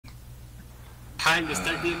Time to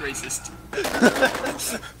start being racist.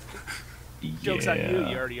 Joke's on you,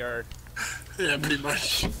 you already are. Yeah, pretty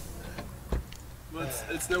much. Well,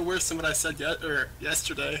 it's no worse than what I said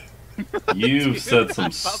yesterday. You've said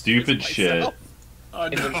some stupid shit. Oh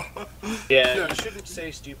no. Yeah, you shouldn't say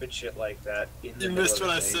stupid shit like that. You missed what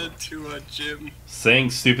I said to Jim. Saying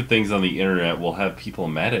stupid things on the internet will have people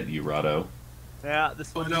mad at you, Rado. Yeah,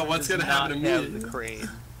 this one. Oh no, what's gonna happen to me? The crane.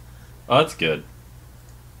 Oh, that's good.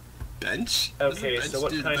 Bench? Okay, bench, so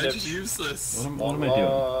what dude, kind bench of is useless? What am I doing?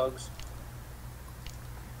 Logs.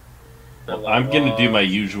 Well, I'm gonna do my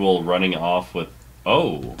usual running off with.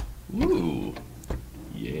 Oh, ooh,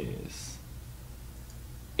 yes.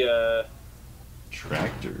 Yeah.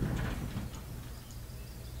 Tractor.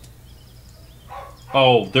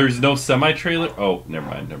 Oh, there's no semi-trailer? Oh, never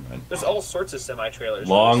mind, never mind. There's all sorts of semi-trailers.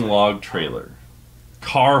 Long log trailer.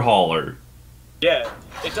 Car hauler. Yeah,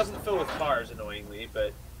 it doesn't fill with cars, annoyingly,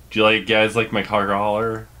 but... Do you like guys like my car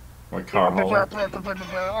hauler? My car hauler?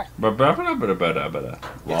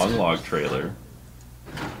 Long log trailer.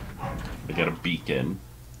 I got a beacon.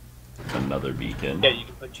 Another beacon. Yeah, you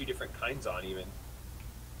can put 2 different kinds on, even.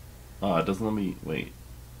 Oh, it doesn't let me... Wait.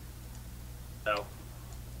 No.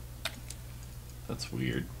 That's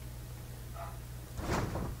weird.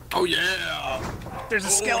 Oh yeah! There's a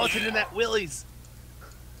skeleton in that Willie's.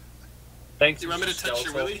 Thanks. Do you want me to touch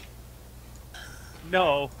your willy?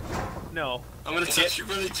 No. No. I'm gonna touch your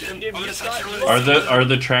willy, Jim. I'm gonna touch your willy. Are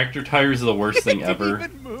the tractor tires the worst thing ever?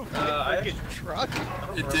 It even moved the truck.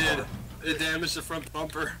 It did. It damaged the front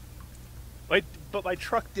bumper. Wait, but my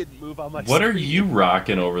truck didn't move on my What are screen. you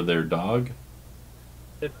rocking over there, dog?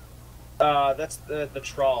 That's the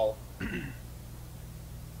trawl.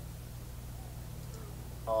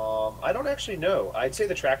 I don't actually know. I'd say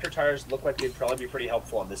the tractor tires look like they'd probably be pretty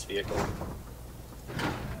helpful on this vehicle.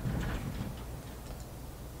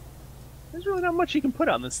 There's really not much you can put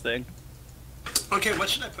on this thing. Okay, what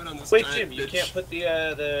should I put on this? Wait, giant Jim, you bitch? can't put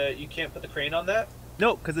you can't put the crane on that?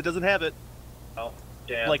 No, because it doesn't have it. Oh,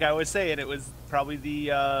 damn. Like I was saying, it was probably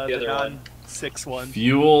the other one. non-6 one.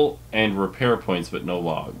 Fuel and repair points, but no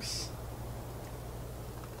logs.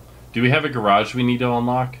 Do we have a garage we need to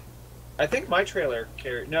unlock? I think my trailer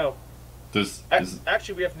carry no.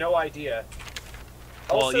 Actually, we have no idea.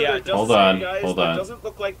 Well, Also, yeah, there doesn't, hold on, guys, hold there on. doesn't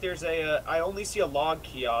look like there's a. I only see a log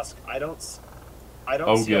kiosk. I don't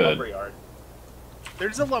Oh, see a good. lumberyard.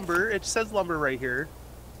 There's a lumber. It says lumber right here.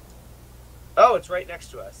 Oh, it's right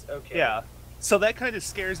next to us. Okay. Yeah. So that kind of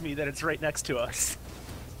scares me that it's right next to us.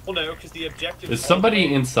 Well, no, because the objective Is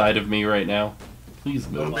somebody inside of me right now? Please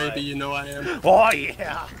Oh, move. maybe you know I am. Oh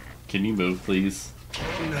yeah. Can you move, please? No.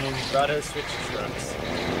 Rado switches trucks.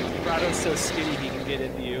 Rado's so skinny he can get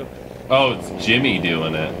into you. Oh, it's Jimmy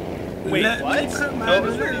doing it. Wait, Let what? me put my No, it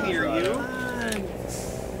was willy right near on. you.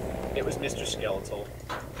 It was Mr. Skeletal.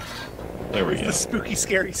 There we go. The spooky,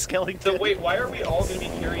 scary skeleton. So wait, why are we all going to be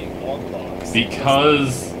carrying log logs?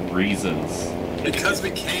 Because reasons. Because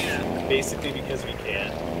we can. Basically because we can.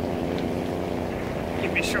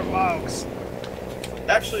 Give me some logs.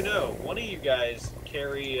 Actually, no. One of you guys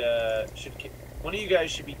carry. One of you guys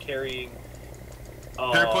should be carrying.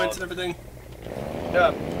 Repair points and everything.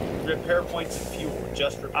 Repair points and fuel.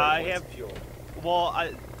 Just repair I points have- and fuel. Well,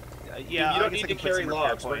 yeah. you don't I guess need I to can put carry some repair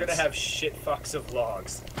logs. We're gonna points. have shit fucks of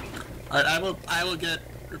logs. Alright, I will get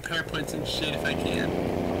repair points and shit if I can.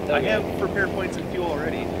 I have repair points and fuel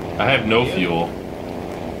already. I have no fuel.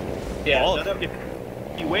 Yeah. Well, none of- if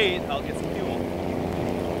you wait, I'll get some fuel.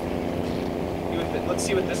 Let's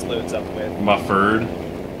see what this loads up with. Mufford.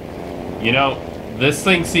 You know, this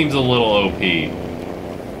thing seems a little OP.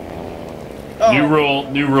 Oh,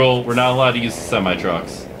 New rule. We're not allowed to use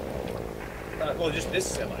semi-trucks. well, just this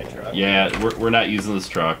semi truck. Yeah, we're not using this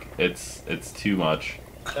truck. It's too much.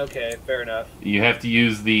 Okay, fair enough. You have to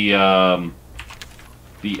use the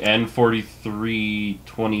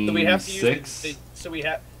N4326. So we have to use so we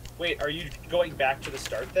have. Wait, are you going back to the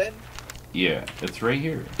start then? Yeah, it's right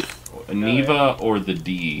here. A Neva or the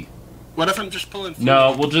D. What if I'm just pulling fuel?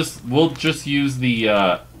 No, we'll just use the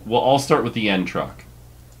we'll all start with the N truck.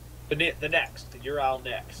 The next. You're all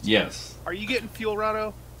next. Yes. Are you getting fuel,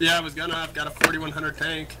 Rado? Yeah, I was gonna. I've got a 4100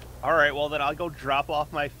 tank. All right. Well, then I'll go drop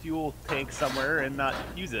off my fuel tank somewhere and not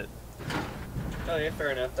use it. Oh yeah,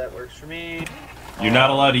 fair enough. That works for me. You're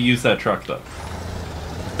not allowed to use that truck though.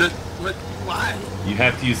 What? Why? You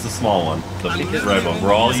have to use the small one, the I'm red literally one.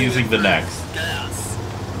 We're all using using it the for next. Gas.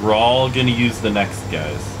 We're all gonna use the next,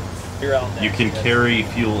 guys. You're all next. You can yes. carry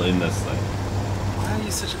fuel in this thing. Why are you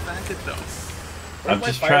such a faggot though? I'm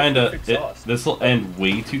Where's just my trying to. fireproof exhaust? This will end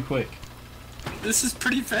way too quick. This is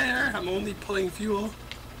pretty fair. I'm only pulling fuel.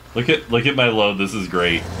 Look at my load. This is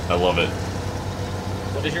great. I love it.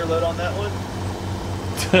 What is your load on that one?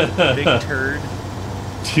 Big turd.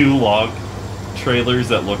 2 log trailers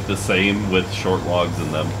that look the same with short logs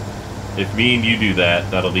in them. If me and you do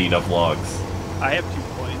that, that'll be enough logs. I have 2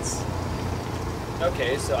 points.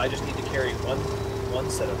 Okay, so I just need to carry one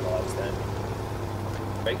set of logs then.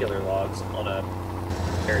 Regular logs on a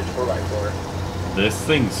carriage 4x4. This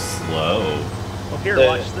thing's slow. Well, here,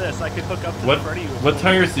 watch this. I could hook up to What the front of you. what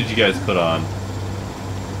tires did you guys put on?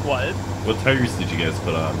 What? What tires did you guys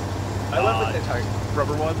put on? I went with the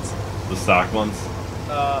rubber ones. The stock ones?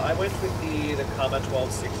 I went with the Comet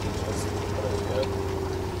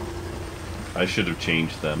 1260. I should have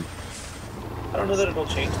changed them. I don't know that it'll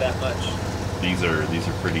change that much. These are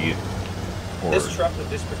pretty poor. This truck with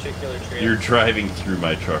this particular trailer. You're driving through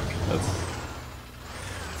my truck. That's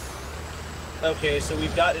okay. So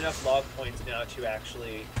we've got enough log points now to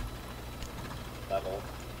actually level.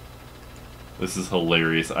 This is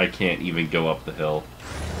hilarious. I can't even go up the hill.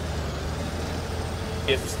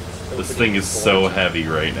 This thing is so heavy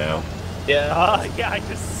right now. Yeah. Yeah, I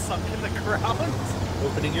just sunk in the ground.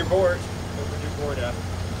 Opening your board. Open your board up.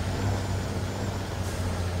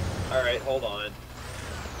 Alright, hold on.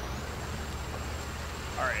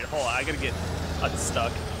 Alright, hold on. I gotta get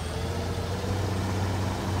unstuck.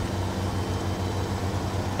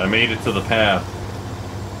 I made it to the path.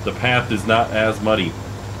 The path is not as muddy.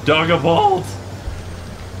 Dogabald!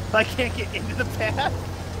 I can't get into the path.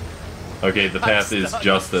 Okay, the path is stuck.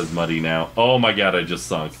 just as muddy now. Oh my god, I just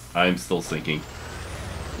sunk. I'm still sinking.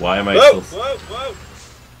 Why am I Whoa, still... whoa, whoa!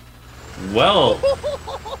 Well,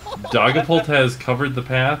 Dogapult has covered the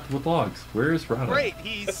path with logs. Where is Rado? Great,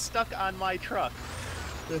 he's stuck on my truck.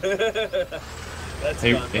 That's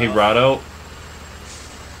Hey, fun, hey, Bob. Rado.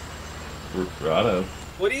 Rado.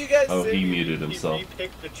 What do you guys Oh, say? he we- muted we himself.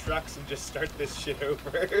 repick the trucks and just start this shit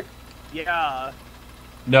over. Yeah.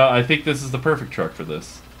 No, I think this is the perfect truck for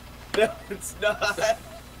this. No, it's not.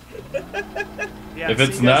 Yeah. If see it's you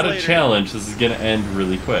guys not a later. challenge, this is gonna end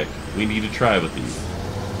really quick. We need to try with these.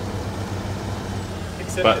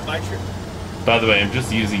 Except But- that my trip, By the way, I'm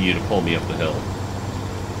just using you to pull me up the hill.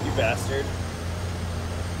 you bastard.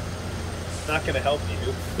 Not gonna help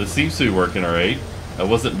you. This seems to be working alright. I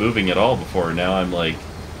wasn't moving at all before, now I'm like...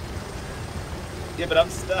 Yeah, but I'm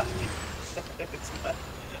stuck. It's not,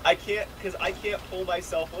 I can't pull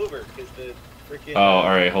myself over because the freaking. Oh,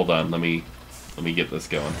 alright, hold on, let me get this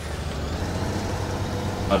going.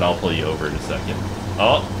 And I'll pull you over in a second.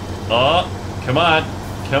 Oh! Come on!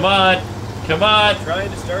 Come on! Come on! Trying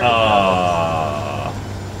to start it Ah,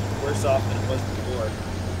 now. Worse off than it was before.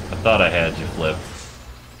 I thought I had you flipped.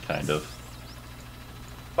 Kind of.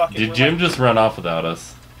 Fuck it, Did we're Jim like, just run off without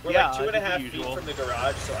us? We're Yeah, like two I and a did the half feet usual. from the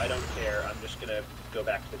garage, so I don't care. I'm just gonna go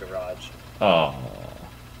back to the garage. Oh,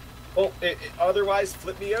 Well, otherwise,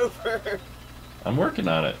 flip me over. I'm working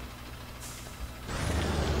on it.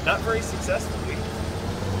 Not very successfully.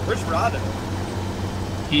 Where's Rado?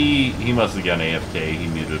 He must have gone AFK. He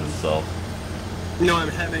muted himself. No, I'm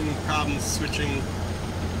having problems switching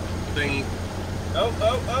thing. Oh.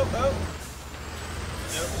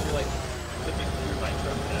 No, you're like flipping through my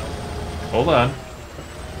truck now. Hold on.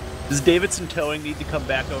 Does Davidson Towing need to come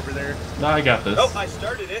back over there? No, I got this. Oh, I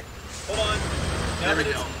started it. Hold on. Now There we that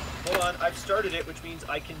it's- go. Hold on, I've started it, which means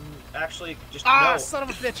I can actually just Ah, no. son of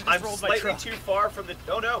a bitch! I just I'm rolled my slightly truck. too far from the.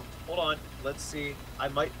 Oh no! Hold on. Let's see.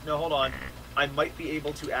 Hold on. I might be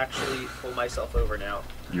able to actually pull myself over now.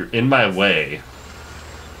 You're in my way.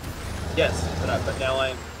 Yes, but now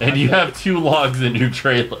I'm. And I'm you gonna have 2 logs in your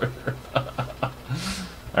trailer.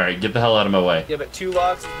 Alright, get the hell out of my way. Yeah, but 2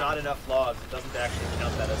 logs is not enough logs. It doesn't actually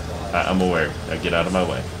count that as logs. I'm aware. Now get out of my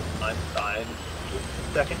way. I'm fine.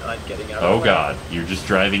 Second, I'm getting out of Oh the way. god, you're just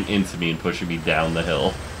driving into me and pushing me down the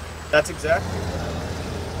hill. That's exactly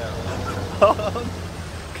what I'm doing.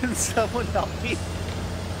 Can someone help me?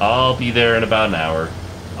 I'll be there in about an hour.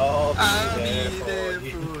 I'll I'll be there be for there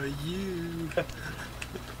you. for you.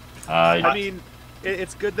 I mean,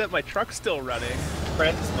 it's good that my truck's still running.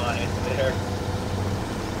 Friend's mine there.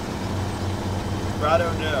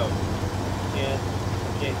 Rado, no.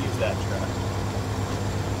 Can't use that truck.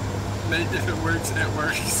 If it works, it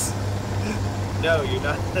works. No, you're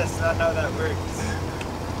not. That's not how that works.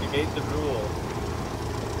 You made the rule.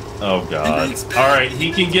 Oh god. makes bad- Alright,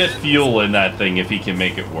 he can get fuel in that thing if he can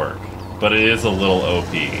make it work. But it is a little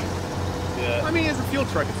OP. Yeah. I mean, as a fuel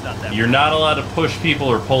truck, it's not that You're not allowed to push people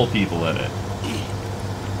or pull people in it.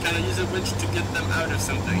 Can I use a winch to get them out of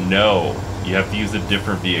something? No. You have to use a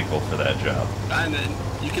different vehicle for that job. And then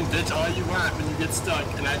you can bitch all you want when you get stuck,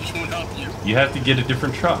 and I just won't help you. You have to get a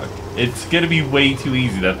different truck. It's gonna be way too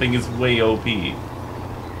easy. That thing is way OP.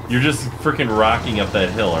 You're just freaking rocking up that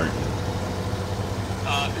hill, aren't you?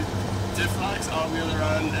 Diff locks, all-wheeler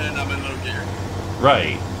on, and I'm in low gear.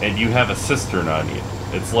 Right, and you have a cistern on you.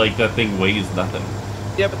 It's like that thing weighs nothing.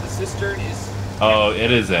 Yeah, but the cistern is... Oh,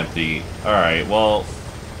 it is empty. Alright, well...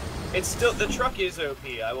 It's still... The truck is OP,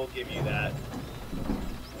 I will give you that.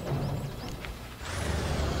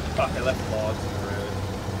 Fuck, I left logs in the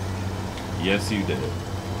road. Yes, you did.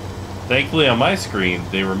 Thankfully, on my screen,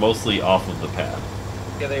 they were mostly off of the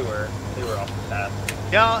path. Yeah, they were. They were off the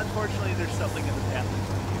path. Yeah, unfortunately, there's something in the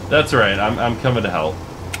path. That's right, I'm coming to help.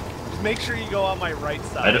 Just make sure you go on my right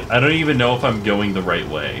side. I don't even know if I'm going the right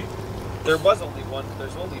way. There was only one...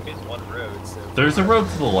 There's only been one road, so... There's a road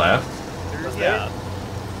to the left. Yeah.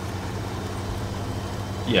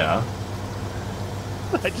 Yeah.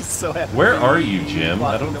 I just so happen. Where are you, Jim?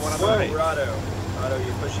 I don't... Whoa, Rado. Rado,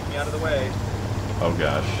 you're pushing me out of the way. Oh,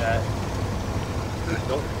 gosh. That...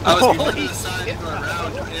 Nope. I was Holy going to the side shit. to go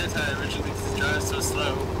around anti originally because it drives so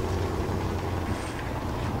slow.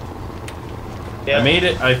 Yeah. I made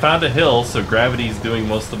it. I found a hill, so gravity's doing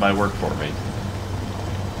most of my work for me.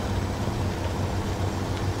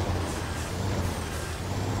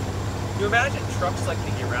 You imagine trucks like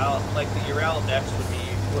the Ural Next would be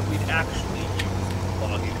what we'd actually use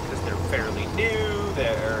logging because they're fairly new,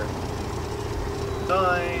 they're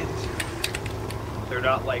designed, they're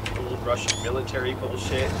not like old Russian military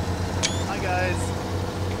bullshit. Hi guys.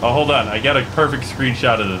 Oh, hold on. I got a perfect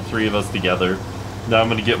screenshot of the three of us together. Now I'm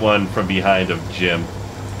gonna get one from behind of Jim.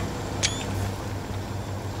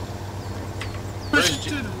 Push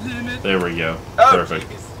to the limit. There we go. Oh, Perfect.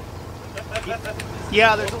 jeez.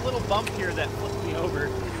 Yeah, there's a little bump here that flipped me over.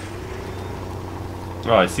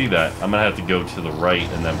 Oh, I see that. I'm gonna have to go to the right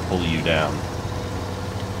and then pull you down.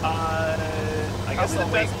 I guess Probably I'll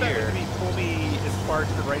the wait best bet here. would be- Pull me as far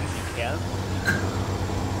to the right as you can.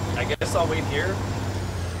 I guess I'll wait here.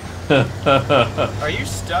 Are you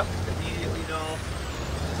stuck immediately, Noel?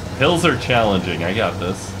 Hills are challenging. I got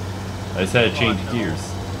this. I just had to Come change on, Noel. gears.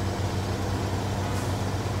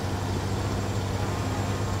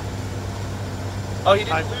 Oh, he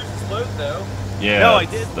didn't lose his load though. Yeah, No, I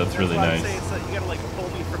did. That's really why I'm nice. saying it's like you gotta like pull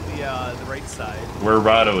me from the right side. Where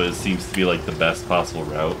Rado is seems to be like the best possible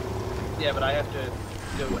route. Yeah, but I have to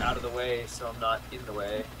go out of the way so I'm not in the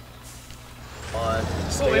way. On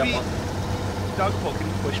stay maybe- up on. Dogpole, can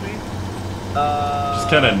you push me? Just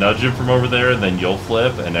kind of nudge him from over there, and then you'll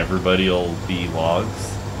flip, and everybody'll be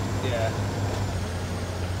logs. Yeah.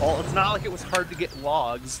 Well, it's not like it was hard to get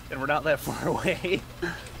logs, and we're not that far away.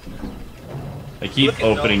 I keep Look at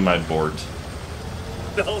opening my board.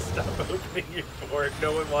 No, stop opening your board.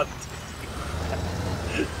 No one wants to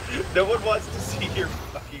see that. No one wants to see your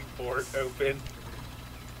fucking board open.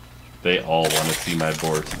 They all want to see my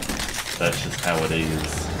board. That's just how it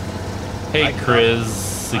is. Hey, I cannot-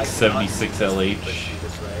 Chris, I cannot see 676LH.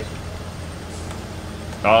 this way.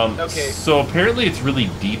 Okay. So apparently it's really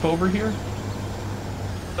deep over here.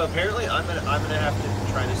 So apparently I'm gonna have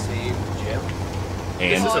to try to save Jim.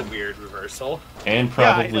 And This is a weird reversal. and Yeah,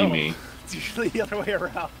 I probably know. me. It's usually the other way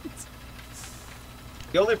around.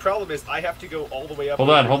 The only problem is I have to go all the way up. Hold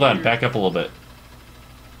on, over hold on. here. Back up a little bit.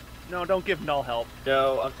 No, don't give null help.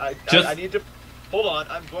 No, Just- I need to. Hold on.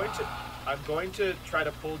 I'm going to try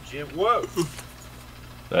to pull Jim. Whoa.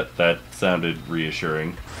 That sounded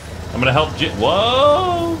reassuring. I'm gonna help Jim.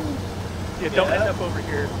 Whoa! Yeah, don't Yeah. end up over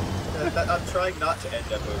here. I'm trying not to end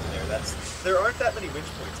up over there. There aren't that many winch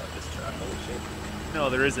points on this truck. Holy shit. No,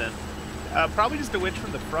 there isn't. Probably just a winch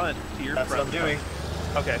from the front to your That's what front. I'm doing.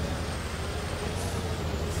 Okay.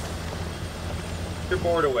 Your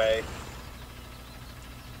board away.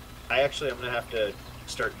 I'm gonna have to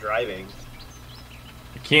start driving.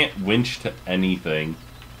 I can't winch to anything.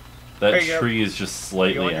 There That you go. tree is just You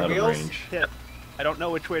slightly on your out of wheels? range. Yeah. I don't know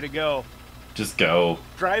which way to go. Just go.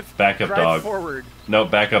 Drive. Back up, drive dog. forward. No,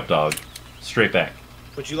 back up, dog. Straight back.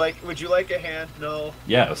 Would you like a hand? No.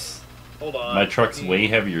 Yes. Hold on. My truck's Let me- way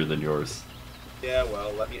heavier than yours. Yeah,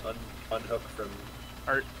 well, let me unhook from.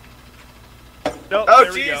 Art. No. Oh,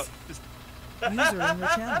 there we go. jeez. Just, User in your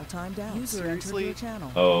channel timed out. User entered Seriously? your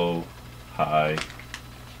channel. Oh, hi.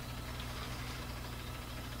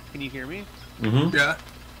 can you hear me? Mm-hmm. Yeah.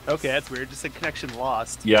 Okay, that's weird. Just said connection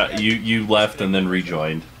lost. Yeah, you left and then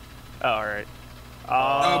rejoined. Oh, all right.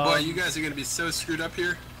 Oh boy, you guys are gonna be so screwed up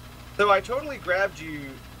here. So I totally grabbed you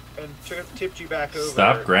and tipped you back over.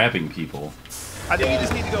 Stop grabbing people. I think Yeah. you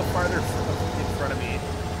just need to go farther in front of me.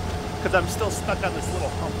 Because I'm still stuck on this little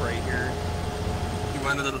hump right here. You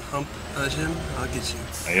want a little hump, Jim? I'll get you.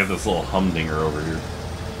 I have this little humdinger over here.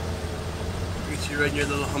 I'll get you right in your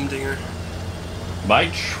little humdinger. My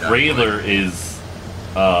trailer is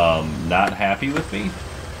not happy with me.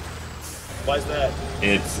 Why is that?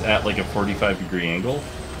 It's at like a 45-degree angle,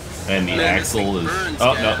 and the Man, this axle thing is. burns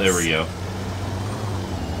Oh no, gas. there we go.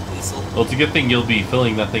 Diesel. Well, it's a good thing you'll be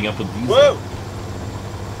filling that thing up with diesel. Whoa!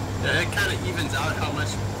 Yeah, it kind of evens out how much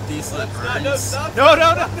diesel it burns. No, stop! No,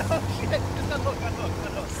 no, no, no! Shit!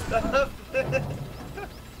 Stop!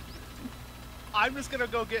 I'm just gonna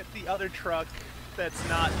go get the other truck that's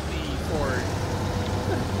not the Ford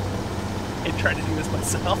and try to do this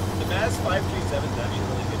myself. The Maz 537 is actually a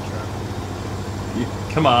really good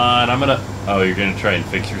truck. Come on, I'm gonna. Oh, you're gonna try and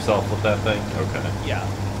fix yourself with that thing? Okay. Yeah.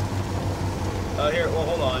 Here, well,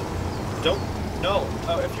 hold on. Don't. No.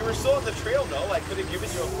 If you were still on the trail, no, I could have given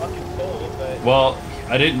you a fucking pull, but. Well,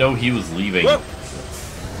 I didn't know he was leaving. Whoa!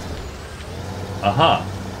 Uh-huh.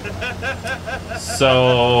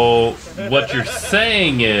 So, what you're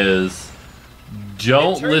saying is,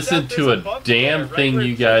 don't It turns listen out to there's a a bump damn there, right thing where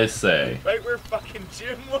you Jim- guys say. Right where fucking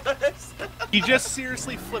Jim was. He just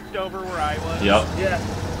seriously flipped over where I was. Yep.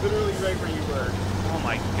 Yeah, literally right where you were. Oh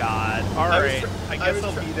my god. I was Alright. tr- I I guess was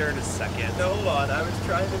I'll tr- be there in a second. No, hold on. I was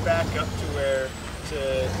trying to back up to where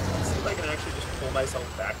to see if I can actually just pull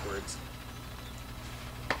myself backwards.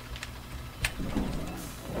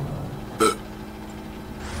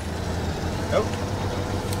 Nope.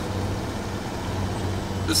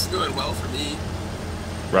 This is going well for me.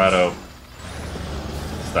 Rado.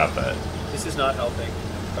 Stop that. This is not helping.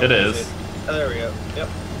 It is is. it? Oh, there we go. Yep.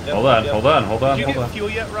 Yep. Hold on, yep. hold on, hold on, Did you hold get on. fuel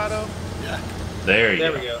yet, Rado? Yeah. There you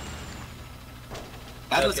There go. we go.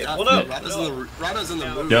 Rado's Okay, got well, no, food. no. Rado's in the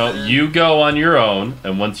mood. No, man. you go on your own,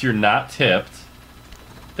 and once you're not tipped,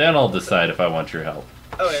 then I'll decide if I want your help.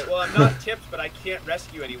 Okay, well, I'm not tipped, but I can't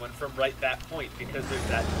rescue anyone from right that point because there's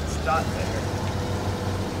that spot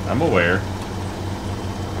there. I'm aware.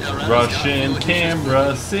 Yeah, Rado's got Russian fuel. He's camera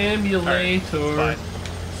just- simulator. Fine.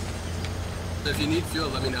 If you need fuel,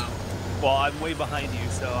 let me know. Well, I'm way behind you,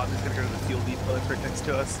 so I'm just gonna go to the fuel depot that's right next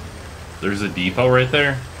to us. There's a depot right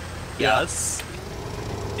there. Yes.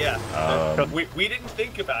 Yeah. Um, We didn't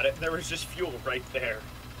think about it. There was just fuel right there.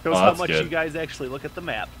 Shows Oh, how that's much good. you guys actually look at the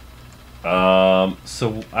map.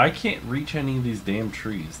 So I can't reach any of these damn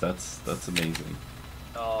trees. That's amazing.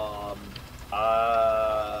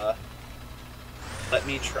 Let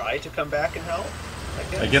me try to come back and help.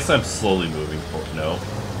 I guess I'm slowly moving forward. No.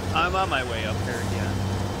 I'm on my way up there again.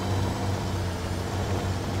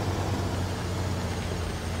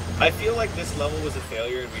 I feel like this level was a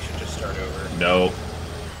failure and we should just start over. No.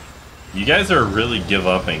 You guys are really give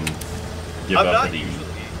I'm uppity. not usually.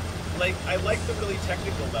 Like, I like the really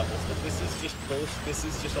technical levels, but this is just this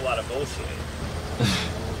is just a lot of bullshit.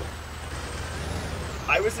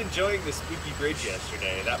 I was enjoying the spooky bridge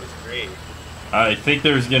yesterday. That was great. I think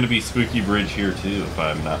there's going to be Spooky Bridge here too, if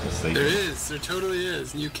I'm not mistaken. There is. There totally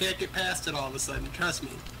is. And you can't get past it all of a sudden. Trust me.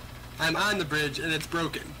 I'm on the bridge and it's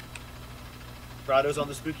broken. Rado's on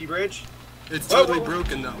the spooky bridge. It's Whoa, totally whoa, whoa.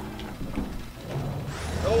 broken though.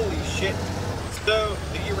 Holy shit. So,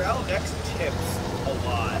 the Ural X tips a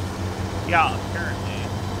lot. Yeah, apparently.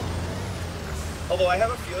 Although I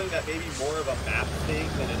have a feeling that may be more of a map thing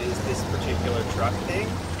than it is this particular truck thing.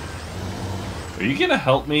 Are you going to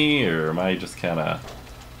help me, or am I just kind of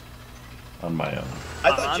on my own? I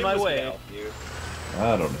I'm thought on Jim my was way. gonna help you.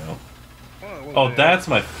 I don't know. Oh, that's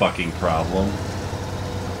my fucking problem.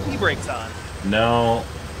 E-brake's on. No.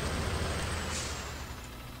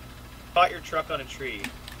 Caught your truck on a tree.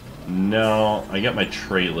 No. I got my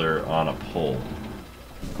trailer on a pole.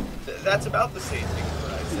 That's about the same thing as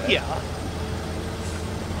what I said. Yeah.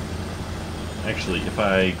 Actually, if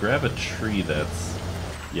I grab a tree that's...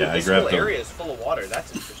 Yeah, This I grabbed whole a... area is full of water.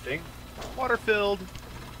 That's interesting. Water filled.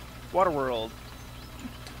 Water world.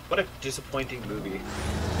 What a disappointing movie.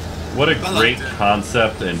 What a I liked great it.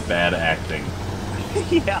 concept and bad acting.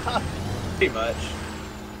 Yeah. Pretty much.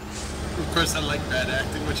 Of course, I like bad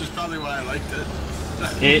acting, which is probably why I liked it.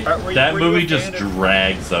 Were you That a movie fan just of-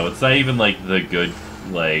 drags, though. It's not even like the good,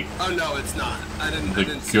 like, Oh no, it's not. I the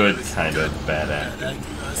didn't say good it was kind good of bad bad acting.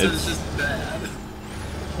 acting. I said it's It's just bad.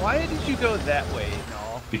 Why did you go that way,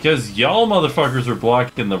 Noel? because y'all motherfuckers were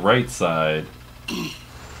blocking the right side,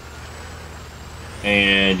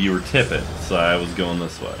 and you were tipping, so I was going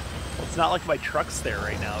this way. Well, it's not like my truck's there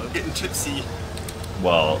right now. Getting tipsy,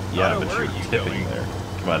 Well, yeah, Rado, but where you're are you tipping going? there.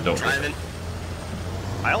 Come on, don't. driving.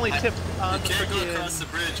 I only I- tipped on You the can't go across freaking... the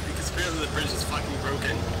bridge because apparently the bridge is fucking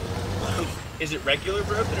broken. Is it regular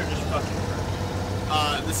broken or just fucking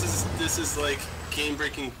broken? This is like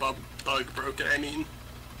game-breaking bug broken. I mean,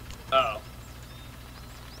 Oh.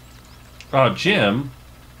 Oh, Jim,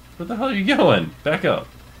 where the hell are you going? Back up.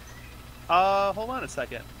 Hold on a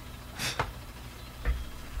second.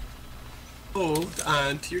 hold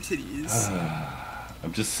on to your titties.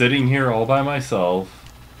 I'm just sitting here all by myself.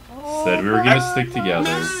 Said we were gonna stick together.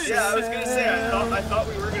 Yeah, I was gonna say, I thought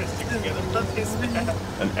we were gonna stick together on this map.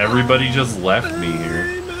 And everybody just left me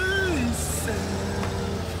here.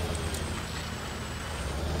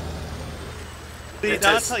 See,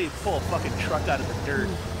 that's how you pull a fucking truck out of the dirt.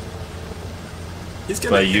 He's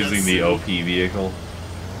gonna By hit using us the soon. OP vehicle.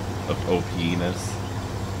 Of OP-ness.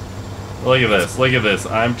 Look at this, look at this.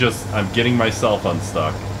 I'm getting myself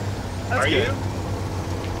unstuck. That's Are good. you?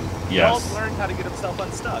 Yes. Wells learned how to get himself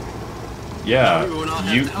unstuck. Yeah. We will not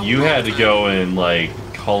have You to help you him had all to the go and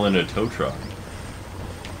like call in a tow truck.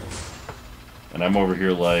 And I'm over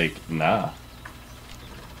here like, nah.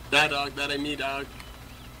 That dog, that ain't me, dog.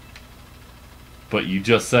 But you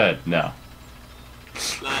just said no.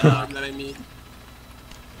 Nah, dog, that ain't me.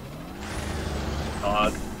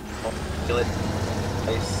 Dog. Oh, kill it.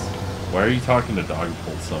 Nice. Why are you talking to Dog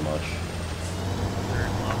Pulled so much?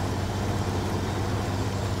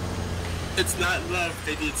 It's not love,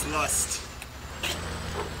 baby, it's lust.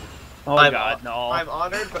 Oh God, no. I'm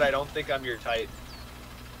honored, but I don't think I'm your type.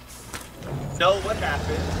 No, what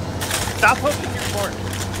happened? Stop poking your corn.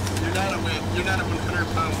 You're not a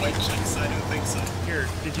 100-pound white chick, so I don't think so. Here,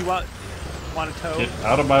 did you want a tow? Get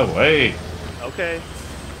out of my way. Okay.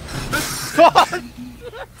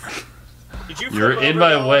 Did you flip You're in over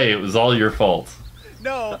my at all? way. It was all your fault.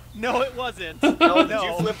 No, it wasn't. No, did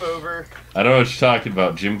you flip over? I don't know what you're talking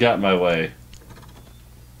about. Jim got in my way.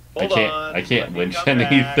 Hold on. I can't let me winch come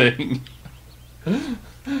back. anything.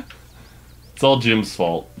 It's all Jim's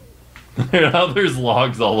fault. Now there's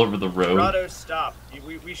logs all over the road. Rado, stop.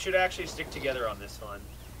 We should actually stick together on this one.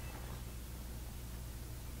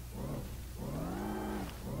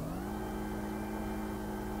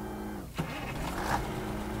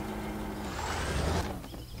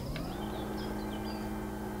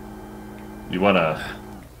 You wanna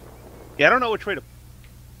Yeah, I don't know which way to.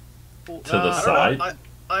 to the I don't know, side?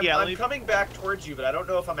 I'm Yeah, let me- coming back towards you, but I don't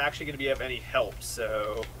know if I'm actually going to be of any help,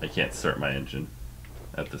 so... I can't start my engine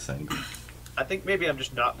at this angle. I think maybe I'm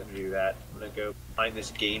just not going to do that. I'm going to go find this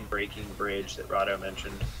game-breaking bridge that Rado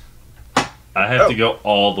mentioned. I have to Oh. go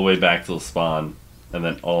all the way back to the spawn, and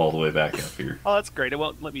then all the way back up here. Oh, that's great. It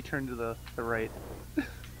won't let me turn to the right.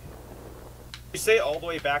 You say all the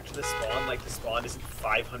way back to the spawn, like the spawn isn't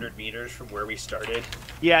 500 meters from where we started?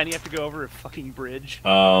 Yeah, and you have to go over a fucking bridge.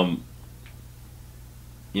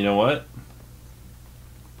 You know what?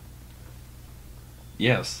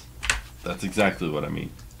 Yes. That's exactly what I mean.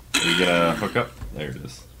 Are you gonna hook up? There it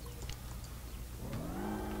is.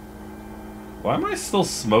 Why am I still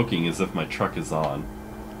smoking as if my truck is on?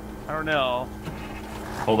 I don't know.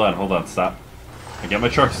 Hold on, stop. I got my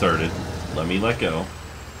truck started. Let me let go.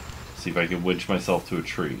 See if I can winch myself to a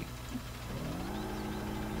tree.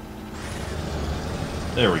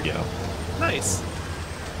 There we go. Nice.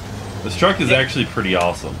 This truck is actually pretty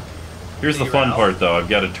awesome. Here's the fun Wow. part though, I've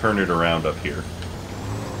got to turn it around up here.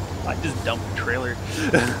 I just dumped the trailer.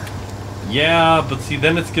 Yeah, but see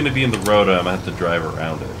then it's going to be in the road and I'm going to have to drive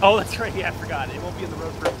around it. Oh, that's right. Yeah, I forgot. It won't be in the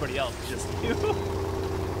road for everybody else. It's just you.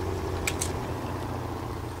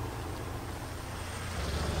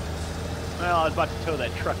 Well, I was about to tow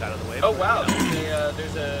that truck out of the way. Oh but, wow, you know.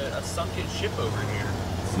 there's a sunken ship over here.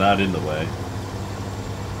 It's not in the way.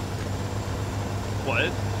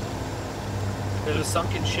 What? There's a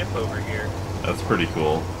sunken ship over here. That's pretty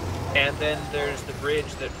cool. And then there's the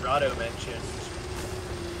bridge that Rado mentioned.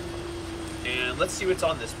 And let's see what's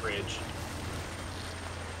on this bridge.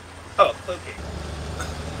 Oh, cloaking.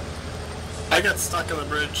 I got stuck on the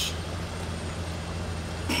bridge.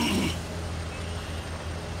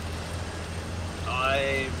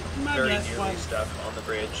 I'm My very best nearly one. stuck on the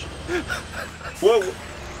bridge. Whoa!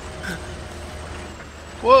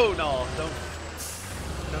 Whoa, no.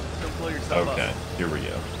 Don't blow yourself up. Okay, here we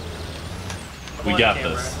go. I'm We on got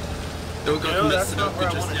camera. this. Don't go No, from that's this not where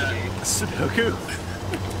I just wanted yet. to be. Sudoku.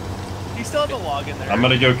 You still have a log in there. I'm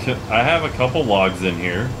going to go I have a couple logs in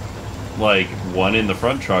here. Like one in the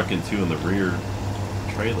front truck and two in the rear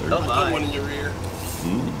trailer. Oh I my. put one in your rear.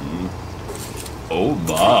 Mm. Oh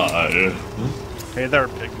my. Hey there,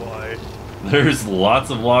 big boy. There's lots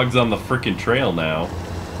of logs on the frickin' trail now.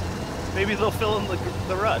 Maybe they'll fill in the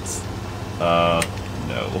ruts. No.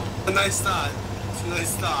 A nice thought. It's a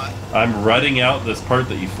nice thought. I'm rutting out this part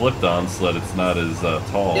that you flipped on so that it's not as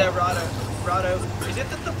tall. Yeah, Rado, is it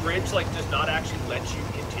that the bridge like does not actually let you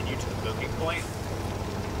continue to the booking point?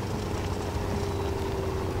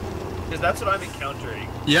 Because that's what I'm encountering.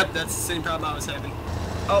 Yep, that's the same problem I was having.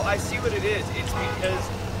 Oh, I see what it is. It's because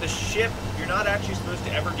the ship, you're not actually supposed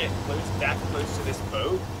to ever get that close to this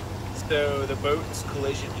boat. So the boat's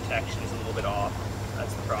collision detection is a little bit off.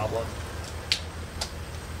 That's the problem.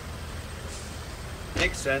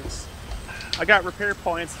 Makes sense. I got repair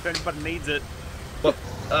points if anybody needs it. But,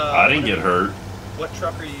 I didn't get hurt. What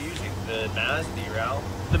truck are you using? The Maz, the Ural?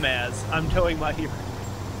 The Maz. I'm towing my hero.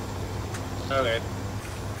 Okay.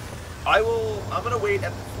 I'm gonna wait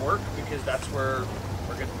at the fork because that's where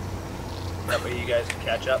we're gonna. That way you guys can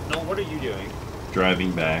catch up. No, what are you doing?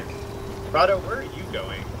 Driving back. Rado, where are you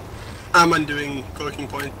going? I'm undoing cloaking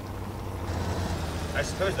point. I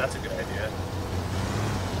suppose that's a good idea.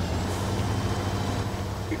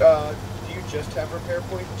 Do you just have repair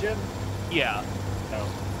point, Jim? Yeah. No.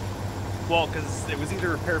 Well, because it was either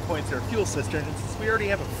repair points or a fuel cistern, and since we already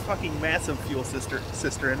have a fucking massive fuel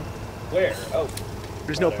cistern, Where? Oh.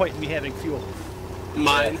 there's no point in me having fuel.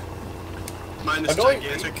 Mine is Annoyingly,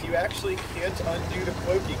 gigantic. you actually can't undo the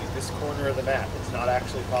cloaking in this corner of the map. It's not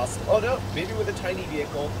actually possible. Oh no, maybe with a tiny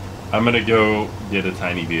vehicle. I'm gonna go get a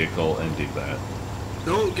tiny vehicle and do that.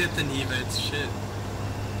 Don't get the Neva, it's shit.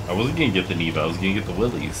 I wasn't gonna get the Neva, I was gonna get the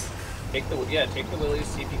Willys. Take the Willys,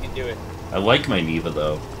 see if you can do it. I like my Neva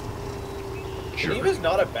though. The Sure. Neva's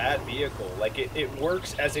not a bad vehicle. Like it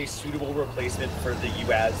works as a suitable replacement for the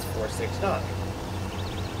UAZ 469.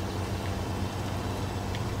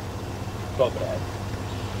 Bump it ahead.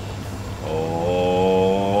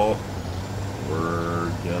 Oh, we're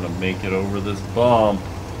gonna make it over this bump.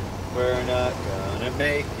 We're not gonna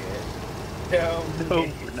make it. No, No,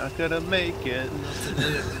 we're not gonna make it. Not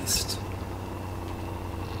today, at least.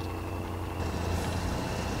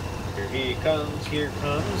 Here comes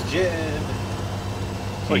Jim.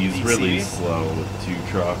 Like He's DC? really slow with 2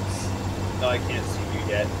 trucks. No, I can't see you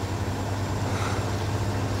yet.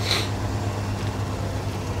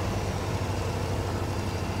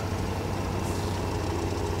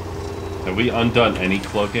 Have we undone any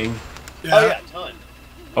cloaking? Yeah. Oh yeah, ton.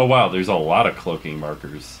 Oh wow, there's a lot of cloaking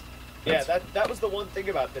markers. Yeah, that was the one thing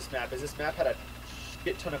about this map, is this map had a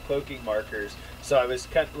shit ton of cloaking markers. So I was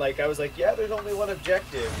kind of like, yeah, there's only one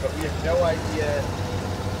objective, but we have no idea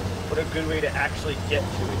what a good way to actually get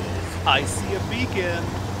to it is. I see a beacon.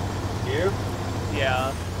 You?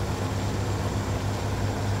 Yeah.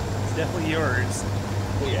 It's definitely yours.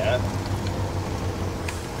 Well, yeah.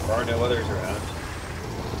 There are no others around.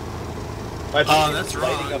 My beacon that's is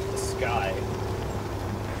lighting wrong. up the sky.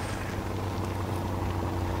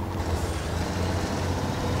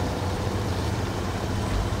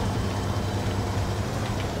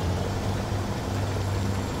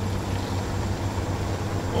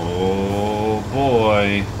 Oh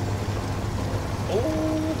boy.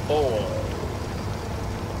 Oh boy.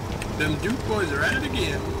 Them Duke boys are at it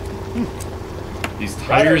again. These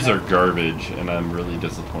tires are garbage, and I'm really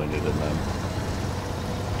disappointed in them.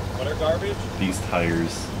 What are garbage? These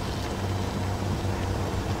tires.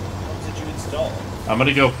 What did you install? I'm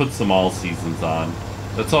gonna go put some all seasons on.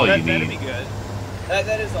 That's all you That'd be need. good.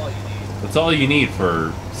 That is all you need. That's all you need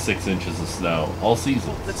for 6 inches of snow. All seasons.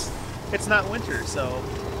 Well, it's not winter, so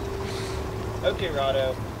Okay,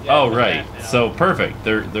 Rado. Yeah, Oh look at right. that now. So perfect.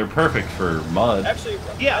 They're perfect for mud. Actually,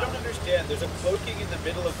 Yeah. I don't understand. There's a cloaking in the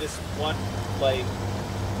middle of this one, like...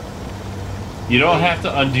 You don't have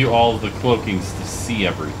to undo all of the cloakings to see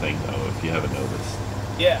everything though, if you haven't noticed.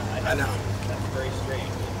 Yeah, I know. That's very strange.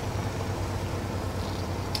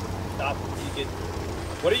 Stop. You get...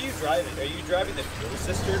 What are you driving? Are you driving the fuel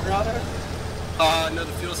cistern, Rado? No,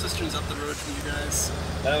 the fuel cistern's up the road from you guys.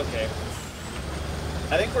 Okay.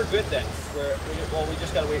 I think we're good then. We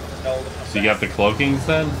just gotta wait for Noel to come So you got back. the cloakings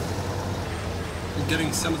then? I'm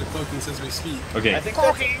getting some of the cloakings as we speak. Okay. I think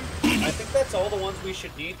that's all the ones we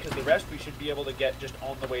should need, because the rest we should be able to get just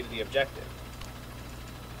on the way to the objective.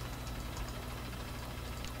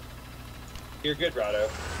 You're good, Rado.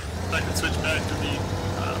 I can switch back to the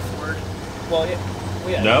Ford. Well,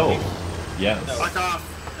 yeah. No. Yes. No. Fuck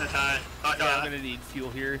off. That's high. Fuck yeah, I'm off. gonna need fuel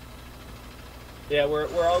here. Yeah, we're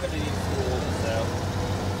all gonna need fuel, so.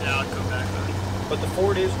 Yeah, I'll come back then. But the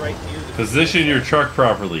Ford is right near the. Position your truck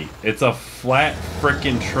properly. It's a flat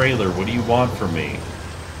frickin' trailer. What do you want from me?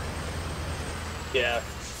 Yeah.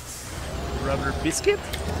 Rubber biscuit?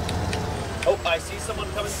 Oh, I see someone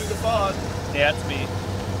coming through the fog. Yeah, it's me.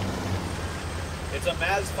 It's a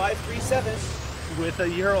Maz 537. With a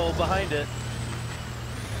Ural behind it.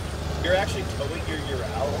 You're actually towing your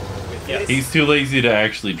Ural with Yes. it. He's too lazy to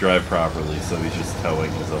actually drive properly, so he's just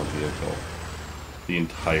towing his own vehicle the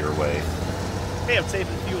entire way. Hey, I'm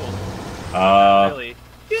saving fuel. Really?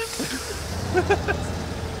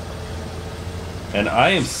 And I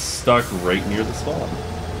am stuck right near the spawn.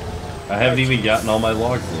 I haven't even gotten all my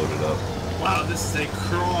logs loaded up. Wow, this is a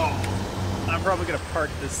crawl. I'm probably gonna park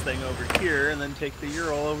this thing over here and then take the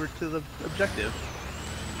Ural over to the objective.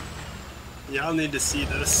 Yeah, I'll need to see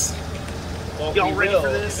this. Well, Y'all we ready will for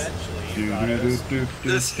this? eventually, Rado.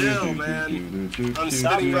 This hill, man. I'm Stop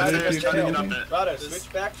spinning my driving tires the trying to hill. get up it. Rado, This-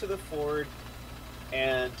 switch back to the Ford.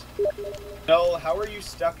 And Noel, how are you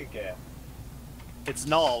stuck again? It's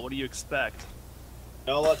null. What do you expect?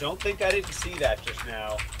 Noel, don't think I didn't see that just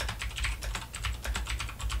now.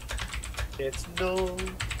 It's no.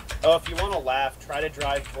 Oh, if you want to laugh, try to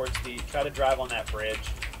drive on that bridge.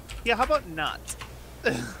 Yeah, how about not?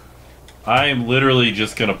 I am literally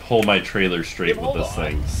just gonna pull my trailer straight Yeah, with hold this on.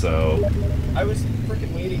 thing, so... I was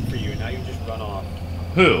freaking waiting for you, and now you just run off.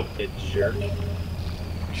 Who? You jerk.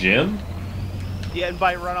 Jim? Yeah, and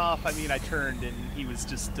by runoff, I mean I turned and he was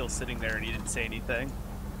just still sitting there and he didn't say anything.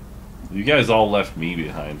 You guys all left me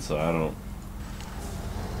behind, so I don't...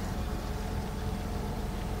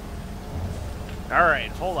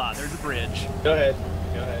 Alright, hold on. There's a bridge. Go ahead.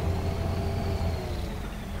 Go ahead.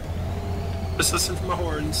 Just listen for my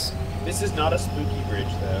horns. This is not a spooky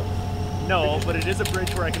bridge, though. No, but it is a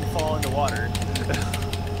bridge where I can fall into water.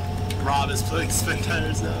 Rob is playing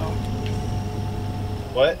Spintires now.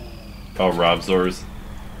 What? Oh, Rob Zors.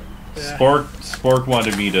 Yeah. Spork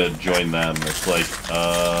wanted me to join them. It's like,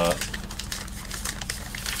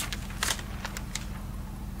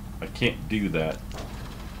 I can't do that.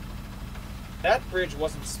 That bridge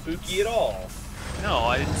wasn't spooky at all. No,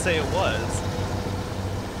 I didn't say it was.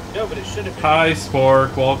 No, but it should have been. Hi,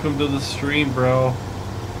 Spork. Welcome to the stream, bro.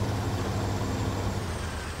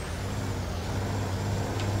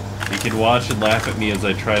 You can watch and laugh at me as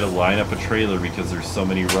I try to line up a trailer because there's so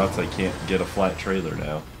many ruts I can't get a flat trailer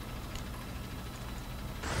now.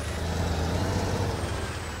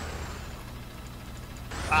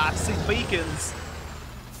 I see beacons.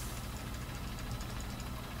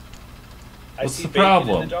 I What's see the bacon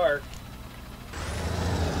problem? in the dark.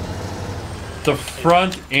 The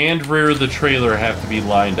front and rear of the trailer have to be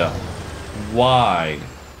lined up. Why?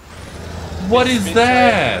 What is Spintire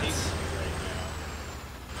that? hates you right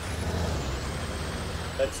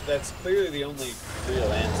now. That's clearly the only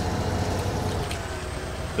real answer.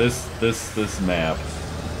 This map.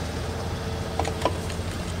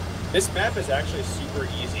 This map is actually super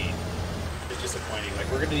easy. It's disappointing.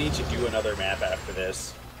 Like, we're gonna need to do another map after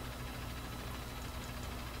this.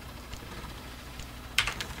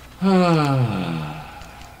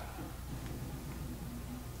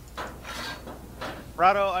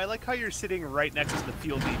 Rado, I like how you're sitting right next to the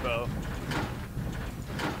fuel depot.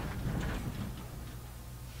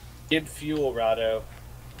 Give fuel, Rado.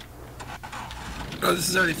 Oh, this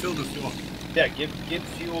is already filled with fuel. Yeah, give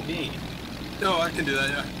fuel me. No, I can do that,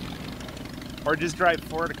 yeah. Or just drive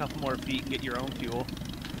forward a couple more feet and get your own fuel.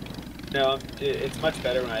 No, it's much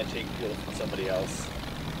better when I take fuel from somebody else.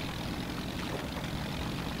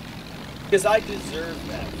 Because I deserve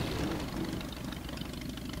that.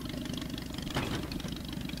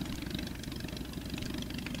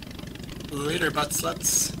 Later, butt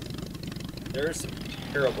sluts. There are some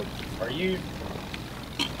terrible. Are you?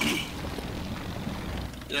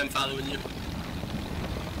 Yeah, I'm following you.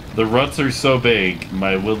 The ruts are so big,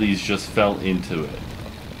 my willies just fell into it.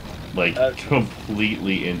 Like,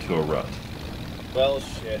 completely into a rut. Well,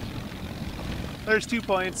 shit. There's 2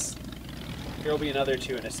 points. There'll be another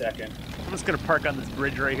 2 in a second. I'm just gonna park on this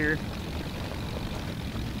bridge right here.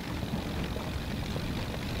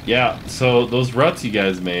 Yeah, so those ruts you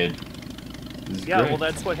guys made is Yeah, great. well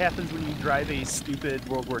that's what happens when you drive a stupid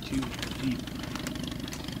World War II Jeep.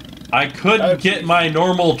 I couldn't Oh, get geez. my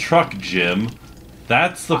normal truck, Jim.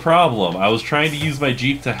 That's the problem. I was trying to use my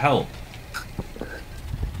Jeep to help.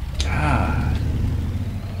 God.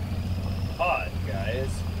 Odd, guys.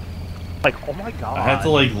 Like, oh my god. I had to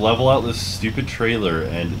like level out this stupid trailer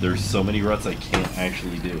and there's so many ruts I can't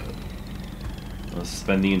actually do it. I'll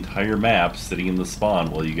spend the entire map sitting in the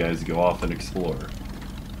spawn while you guys go off and explore.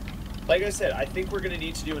 Like I said, I think we're gonna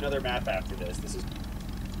need to do another map after this. This is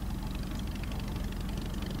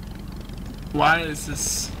Why is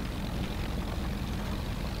this?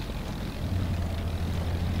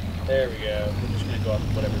 there. We go. We're just gonna go up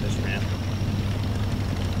whatever this ramp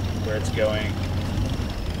where it's going.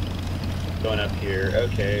 Going up here.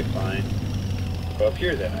 Okay, fine. Go up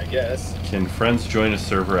here then, I guess. Can friends join a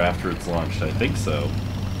server after it's launched? I think so.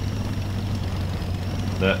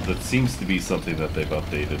 That seems to be something that they've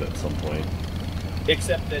updated at some point.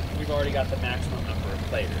 Except that we've already got the maximum number of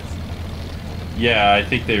players. Yeah, I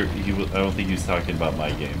think I don't think he was talking about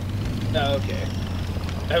my game. No, okay.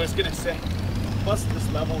 I was gonna say, plus this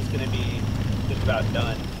level's gonna be just about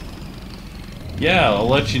done. Yeah, I'll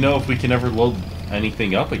let you know if we can ever load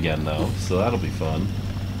anything up again, though, so that'll be fun.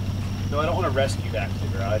 No, I don't want to rescue back to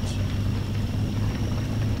the garage.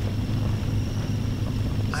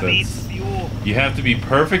 makes I need sense. fuel. You have to be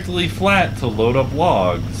perfectly flat to load up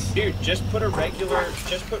logs. Dude, just put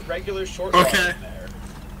regular short logs Okay. in there.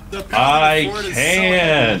 The I Ford is so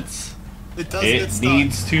can't. heavy. It does It get stuck.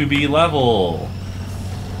 needs to be level.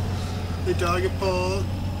 Hey, doggy Paul,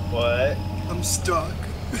 What? I'm stuck.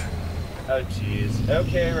 Oh, jeez.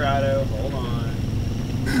 Okay, Rado, hold on.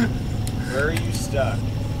 Where are you stuck?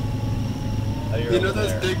 Oh, you're You know over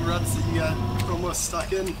those there. big ruts that you got almost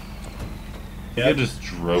stuck in? I just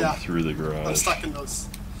drove Yeah. through the garage. I'm stuck in those.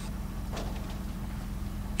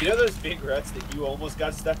 You know those big ruts that you almost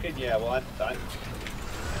got stuck in? Yeah, well, I'm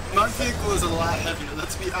My vehicle is a lot heavier,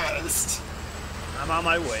 let's be honest. I'm on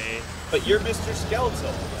my way. but you're Mr. Skeletal,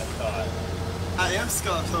 I thought. I am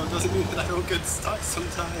skeletal, it doesn't mean that I don't get stuck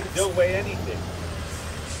sometimes. You don't weigh anything.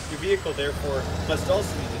 Your vehicle, therefore, must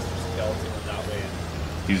also be Mr. Skeletal and not weigh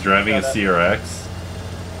anything. He's driving a that- CRX.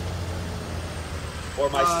 Or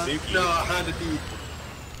my Suzuki. No, I had to be.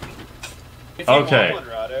 If you Okay. want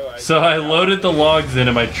one, Rado, So I loaded the logs in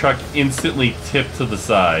and my truck instantly tipped to the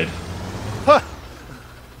side.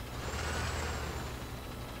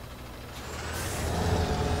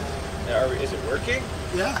 Is it working?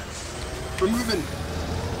 Yeah. We're moving.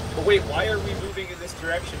 But wait, why are we moving in this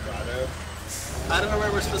direction, Rado? I don't know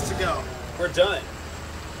where we're supposed to go. We're done.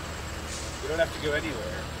 We don't have to go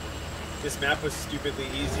anywhere. This map was stupidly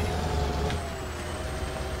easy.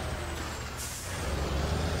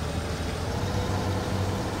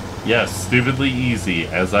 Yes, stupidly easy,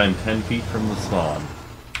 as I'm 10 feet from the spawn.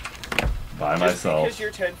 By Just myself. because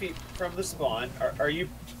you're 10 feet from the spawn, are you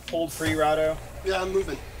pulled free, Rado? Yeah, I'm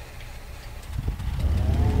moving.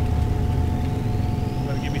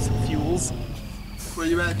 Gonna give me some fuels. Where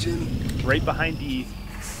you at, Jim? Right behind E.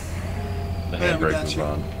 The Yeah, we handbrake got was you.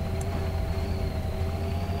 on.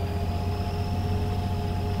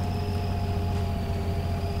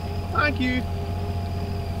 Thank you.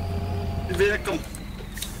 Your vehicle.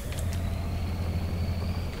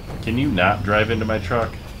 Can you not drive into my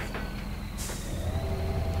truck?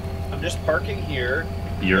 I'm just parking here.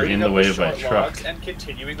 You're loading in the up way the of my short truck. logs, and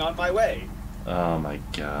continuing on my way. Oh my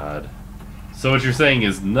god. So what you're saying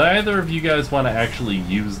is neither of you guys want to actually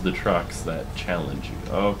use the trucks that challenge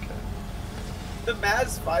you. Okay. The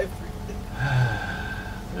Maz 5.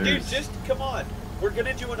 Dude, There's- just come on. We're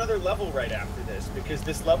gonna do another level right after this because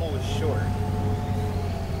this level was short.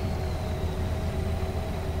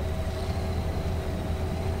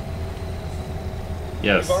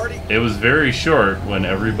 Yes, We've already- it was very short when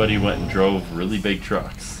everybody went and drove really big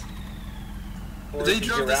trucks. Or They the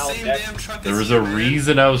drove the Ural same next- damn truck There as was you, a man.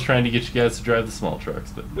 reason I was trying to get you guys to drive the small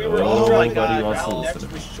trucks, but We were all driving nobody the wants to Ural listen next to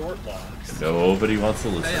me. with short logs. Nobody wants to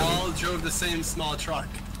listen They to me. all drove the same small truck.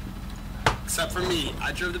 Except for me.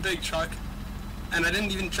 I drove the big truck. And I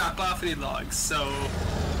didn't even chop off any logs, so...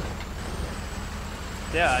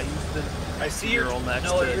 Yeah, I used the I see your Ural next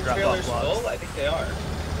no, to your drop trailers off logs. full. I think they are.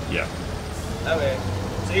 Yeah. Okay.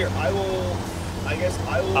 So here, I will. I guess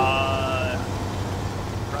I will.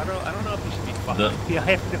 Rado, I don't know if you should be fine. The- Yeah,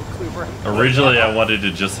 I have no clue where I'm going. Originally, I wanted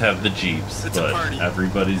to just have the Jeeps, It's a but party.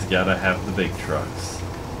 everybody's got to have the big trucks.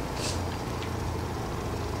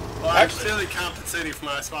 Well, Actually- I'm clearly compensating for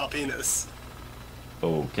my small penis.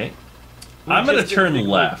 Okay. We I'm going to just did turn pretty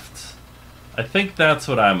cool. left. I think that's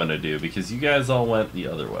what I'm going to do, because you guys all went the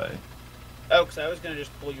other way. Oh, because I was gonna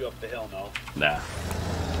just pull you up the hill. No. Nah.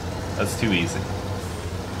 That's too easy.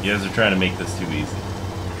 You guys are trying to make this too easy.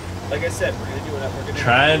 Like I said, we're gonna do it. We're gonna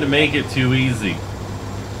Trying to make it too easy.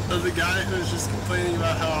 So the guy who's just complaining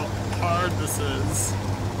about how hard this is.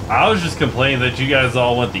 I was just complaining that you guys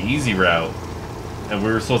all went the easy route, and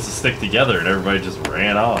we were supposed to stick together, and everybody just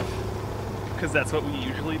ran off. Because that's what we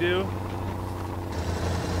usually do.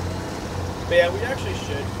 But yeah, we actually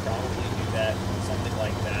should probably do that. Something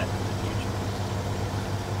like that in the future.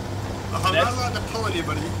 I'm not Next- allowed to pull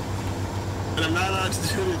anybody. And I'm not allowed to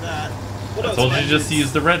do any of that. Well, I no, told you next- just to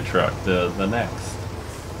use the red truck, the next.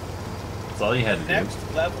 That's all you had to do. Next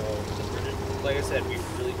level, we're just, like I said, we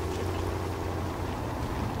really should.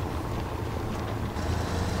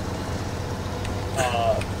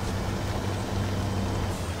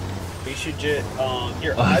 We should just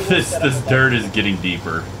here. I will this set up this a dirt level. is getting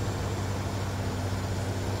deeper.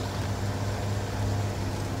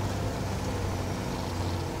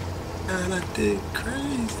 And I did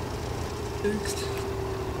crazy. Fixed.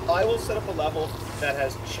 I will set up a level that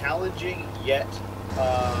has challenging yet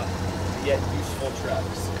useful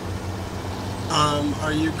trucks.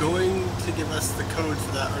 Are you going to give us the code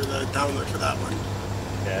for that, or the download for that one?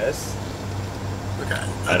 Yes.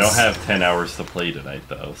 Okay. I don't have 10 hours to play tonight,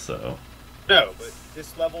 though, so... No, but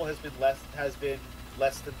this level has been less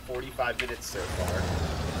than 45 minutes so far.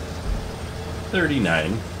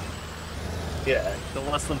 39. Yeah. The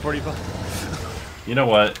less than 45. You know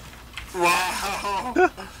what? Wow.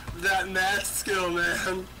 That math skill,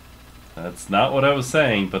 man. That's not what I was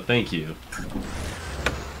saying, but thank you.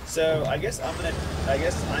 So I guess I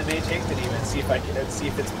may take the Neva and see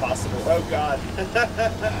if it's possible. Oh god.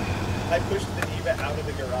 I pushed the Neva out of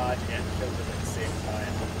the garage and killed it at the same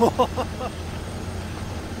time.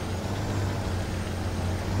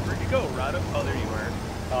 Where'd you go, Rado? Oh, there you were.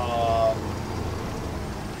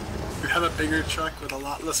 You have a bigger truck with a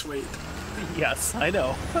lot less weight. Yes, I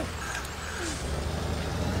know.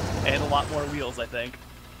 And a lot more wheels, I think.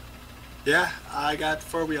 Yeah, I got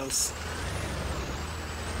 4 wheels.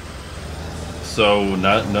 So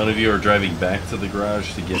none of you are driving back to the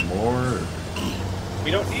garage to get more? Or?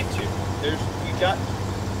 We don't need to. We got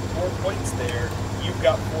 4 points there. You've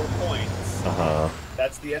got 4 points. Uh-huh.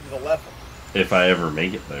 That's the end of the level. If I ever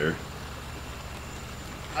make it there.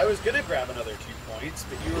 I was gonna grab another 2 points,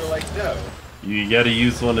 but you were like, no. You gotta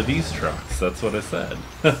use one of these trucks. That's what I said.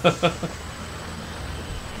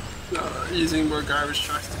 Using more garbage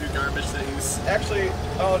trucks to do garbage things. Actually,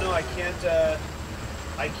 oh no, I can't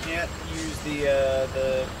use the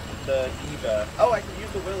Neva. Oh, I can use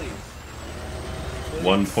the Willies.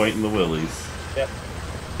 1 point in the Willies. Yep.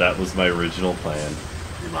 That was my original plan.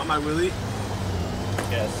 You want my Willy?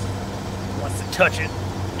 Yes. Wants to touch it.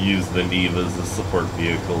 Use the Nevas as support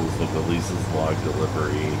vehicles, the Willies as log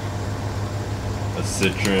delivery, a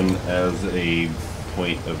Citron as a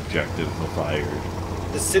point objectifier.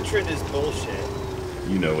 The Citron is bullshit.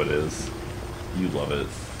 You know it is. You love it.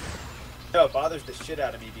 No, it bothers the shit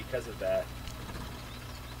out of me because of that.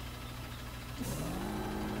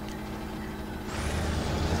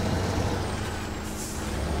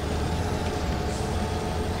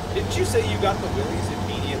 Didn't you say you got the Willies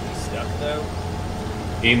immediately stuck, though?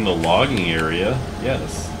 In the logging area,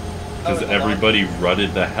 yes. Because in the everybody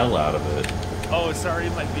rutted the hell out of it. Oh, sorry,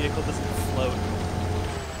 my vehicle doesn't float.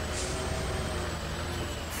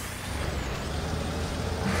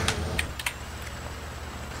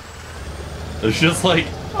 It's just like,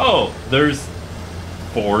 oh, there's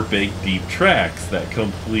 4 big deep tracks that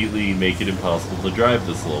completely make it impossible to drive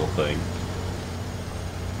this little thing.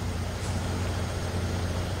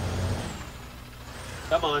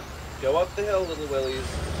 Come on. Go up the hill, little Willies.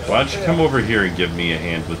 Go Why up don't the you come hill. over here and give me a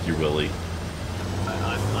hand with your Willy?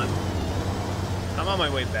 I'm on my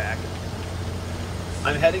way back.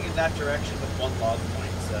 I'm heading in that direction with 1 log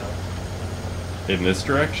point, so... In this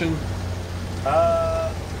direction?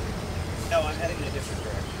 No, I'm heading in a different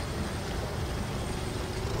direction.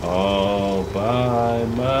 All by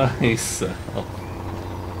myself.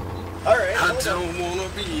 Alright, I hold on. don't wanna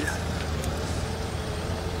be.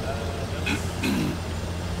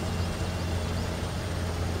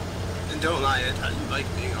 And don't lie, Ed, how you like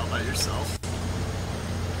being all by yourself.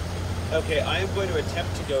 Okay, I am going to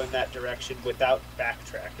attempt to go in that direction without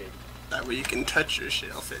backtracking. That way you can touch your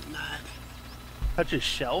shelf at night. Touch his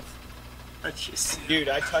shelf? Touch your shelf. Dude,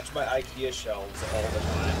 I touch my IKEA shelves all the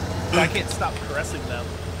time. I can't stop caressing them.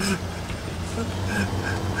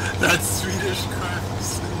 That's Swedish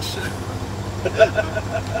craftsmanship.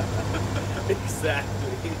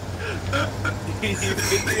 Exactly. You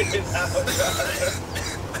figured it out.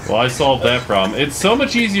 Well, I solved that problem. It's so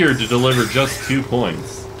much easier to deliver just 2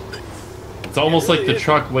 points. It's almost really like the is.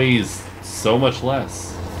 truck weighs so much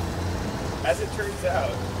less. As it turns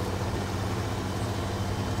out.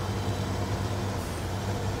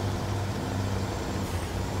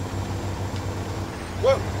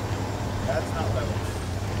 Whoa! That's not what I wanted.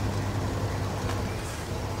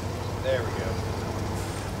 There we go.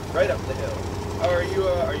 Right up the hill. Oh,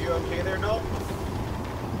 are you okay there, Noel?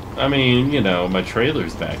 I mean, you know, my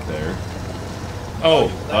trailer's back there. Oh,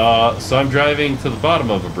 so I'm driving to the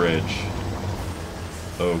bottom of a bridge.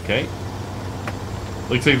 Okay.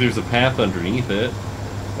 Looks like there's a path underneath it.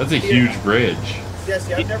 That's a huge bridge. Yeah,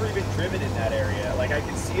 see, I've never even driven in that area. Like, I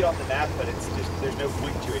can see it on the map, but it's just, there's no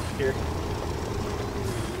point to it here.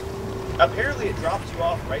 Apparently it drops you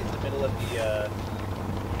off right in the middle of the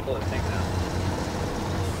thing now.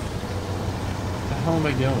 Where the hell am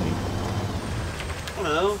I going? I don't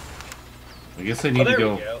know. I guess I need to there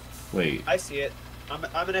go... we go. Wait. I see it. I'm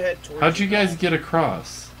gonna head towards How'd you guys now. get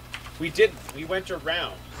across? We didn't. We went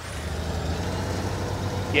around.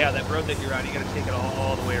 Yeah, that road that you're on, you gotta take it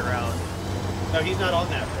all the way around. No, he's not on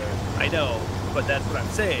that road. I know, but that's what I'm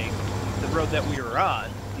saying. The road that we were on,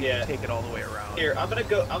 you Yeah. take it all the way around. Here, I'm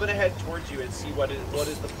gonna head towards you and see what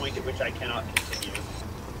is the point at which I cannot continue.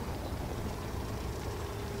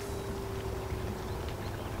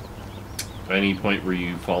 Any point where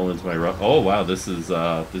you fall into my rough... Oh, wow, this is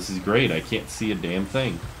great. I can't see a damn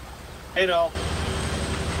thing. Hey, no.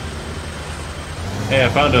 Hey, I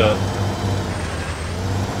found a...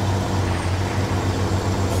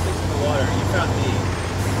 Something's in the water. You found me.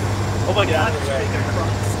 Oh my Get god, out of the it's way. making a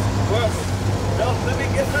cross. Whoa! No, let me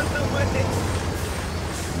get out of the way.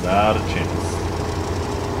 Not a chance.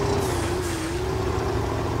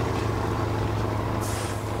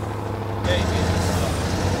 Hey,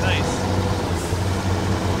 man. Nice.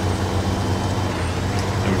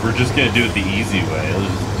 And if we're just gonna do it the easy way,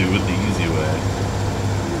 let's just do it the easy way.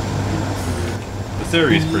 This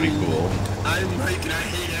area's pretty cool. I'm Mike and I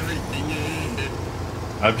hate everything.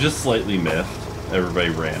 I've just slightly miffed. Everybody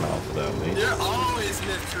ran off without me. You're always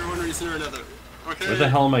miffed for one reason or another. Okay? Where the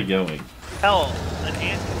hell am I going? Hell, an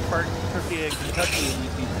ant can fart turkey in Kentucky and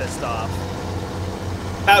you'd be pissed off.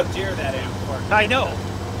 How dare that ant fart? I know.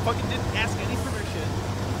 Fucking didn't ask any permission.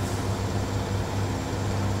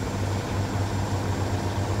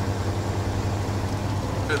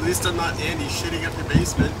 At least I'm not Andy shitting up your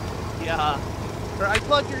basement. Yeah. Or I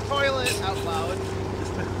plugged your toilet out loud.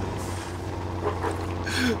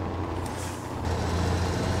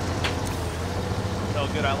 Oh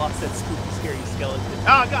good, I lost that spooky, scary skeleton.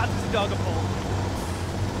 Oh god, there's a dog a pole.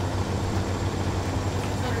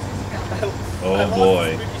 Oh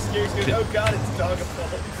boy. Oh god, it's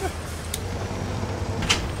Dogapole.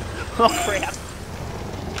 Oh crap.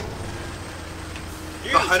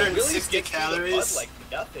 Dude, 160 Willie's calories. gets through the mud like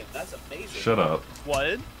nothing. That's amazing. Shut up.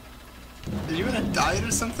 What? Are you on a diet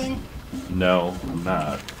or something? No, I'm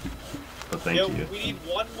not. But thank Yo, you. we need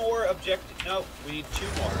one more objective. No, we need two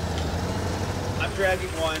more. I'm dragging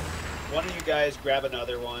one. One of you guys grab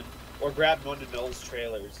another one. Or grab one of Noel's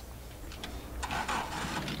trailers.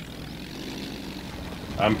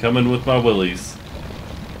 I'm coming with my willies.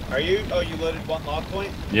 Are you? Oh, you loaded one log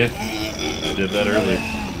point? Yeah, I did that earlier.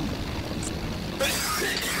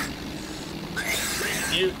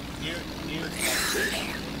 You.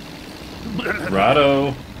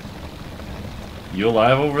 Rado, you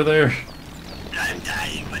alive over there? I'm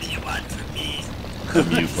dying. What do you want from me? The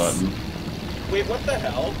mute button. Wait, what the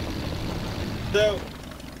hell? So,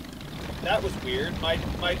 that was weird. My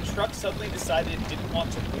truck suddenly decided it didn't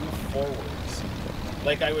want to move forwards.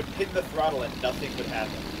 Like, I would pin the throttle and nothing would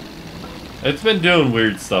happen. It's been doing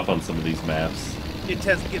weird stuff on some of these maps. It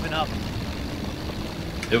has given up.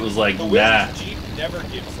 It was like, The nah. Willys Jeep never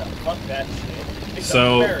gives up. Fuck that shit. It's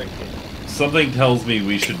So- American. Something tells me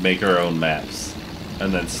we should make our own maps.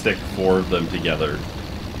 And then stick 4 of them together.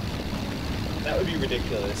 That would be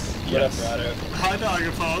ridiculous. Yes. What up, Rado? Hi,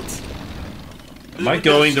 Dogapult. Am I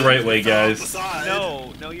going the right way, guys?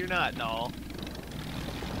 No, you're not, no.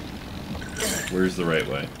 Where's the right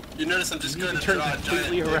way? You notice I'm just You going to turn draw a giant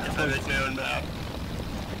completely dick around. if I make my own map.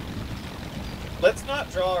 Let's not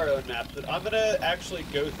draw our own map, but I'm gonna actually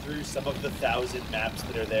go through some of the 1,000 maps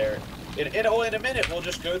that are there. In a minute, we'll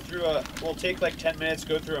just go through we'll take like 10 minutes,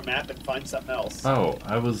 go through a map, and find something else. Oh,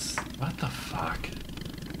 what the fuck?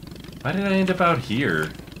 Why did I end up out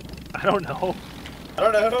here? I don't know. I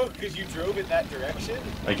don't know, because you drove in that direction.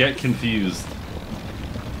 I get confused.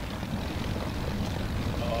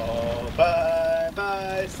 Oh, by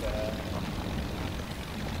myself.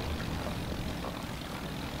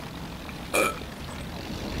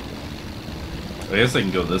 I guess I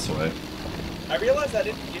can go this way. I realized I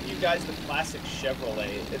didn't give you guys the classic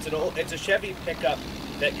Chevrolet. It's a Chevy pickup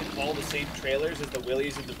that can haul the same trailers as the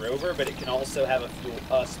Willys and the Rover, but it can also have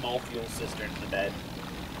a small fuel cistern in the bed.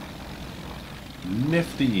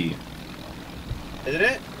 Nifty. Isn't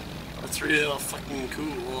it? That's real fucking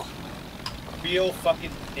cool. Real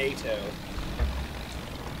fucking NATO.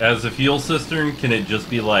 As a fuel cistern, can it just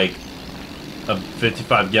be like a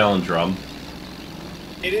 55-gallon drum?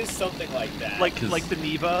 It is something like that. Like the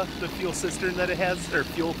Neva, the fuel cistern that it has, or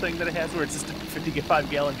fuel thing that it has, where it's just a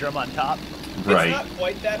 55-gallon drum on top. Right. It's not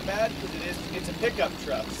quite that bad because it's a pickup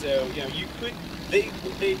truck, so you know you could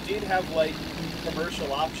they did have like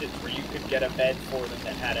commercial options where you could get a bed for them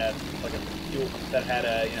that had a fuel that had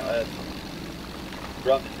a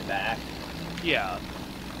drum in the back. Yeah.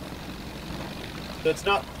 So it's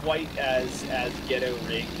not quite as ghetto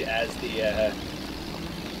rigged as the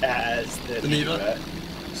Neva?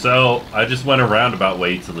 So, I just went a roundabout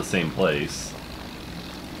way to the same place.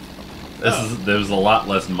 There's a lot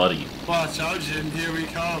less muddy. Watch out, Jim. Here we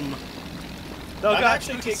come. Oh I'm god,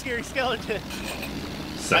 actually it's a scary skeleton.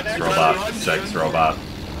 Sex I'm robot, actually- sex robot,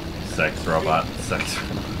 sex robot, sex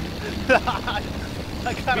robot.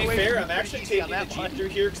 I To got be away fair, from I'm actually pretty easy on taking the that Jeep one. through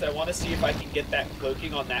here because I want to see if I can get that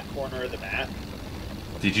cloaking on that corner of the map.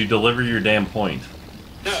 Did you deliver your damn point?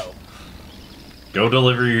 No, Go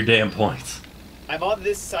deliver your damn point. I'm on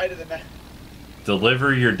this side of the map.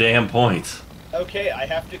 Deliver your damn point. Okay, I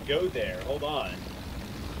have to go there. Hold on.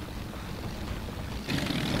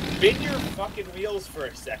 Spin your fucking wheels for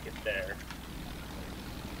a second there.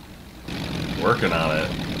 Working on it.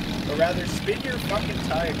 Or rather, spin your fucking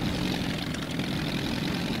tires.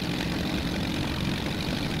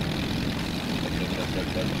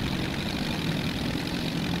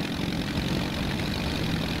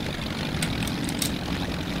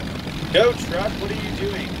 Go, truck, what are you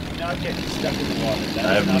doing? You're not getting stuck in the water.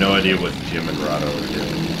 I have no idea what Jim and Rado are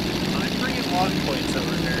doing. I'm bringing log points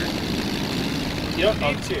over here. You don't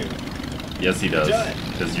need to. Yes, he does. Done.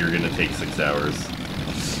 Because you're going to take 6 hours.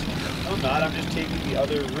 I'm not, I'm just taking the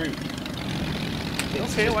other route.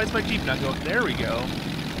 Okay, why is my Jeep not going? There we go.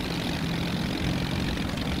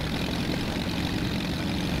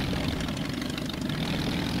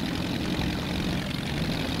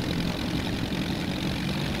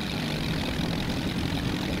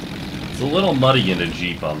 It's a little muddy in a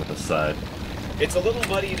Jeep on this side. It's a little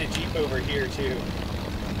muddy in a Jeep over here, too.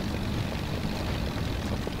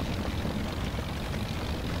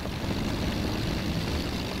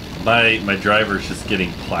 My driver's just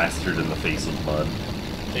getting plastered in the face with mud.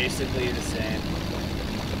 Basically the same.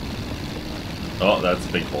 Oh, that's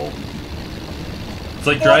a big hole. It's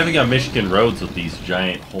like driving on Michigan roads with these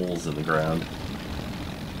giant holes in the ground.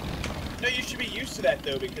 No, you should be used to that,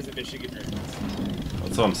 though, because of Michigan roads.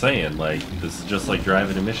 That's what I'm saying. Like, this is just like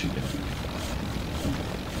driving in Michigan.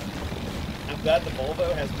 I'm glad the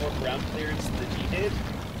Volvo has more ground clearance than the G did.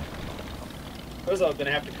 Suppose I'm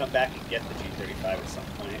gonna have to come back and get the G35 at some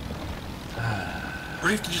point. Or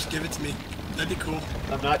you have to just give it to me. That'd be cool.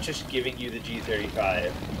 I'm not just giving you the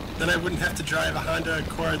G35. Then I wouldn't have to drive a Honda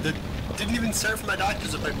Accord that didn't even start for my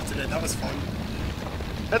doctor's appointment today. That was fun.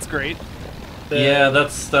 That's great. Yeah,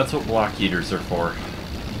 that's what block heaters are for.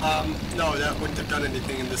 No, that wouldn't have done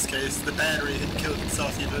anything in this case. The battery had killed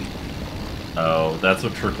itself even. Oh, that's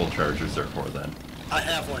what trickle chargers are for then. I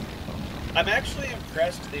have one. I'm actually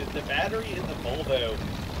impressed. The battery in the Volvo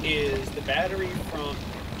is the battery from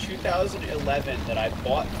 2011 that I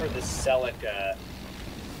bought for the Celica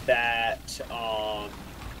that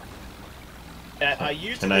I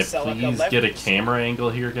used in Can the I Celica. please get a camera angle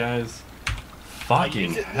here, guys? Fucking I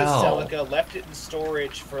used it hell. in the Celica, left it in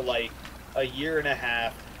storage for like a year and a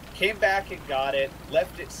half, came back and got it,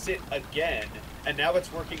 left it sit again, and now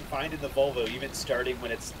it's working fine in the Volvo, even starting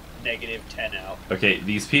when it's -10 out. Okay,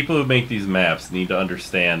 these people who make these maps need to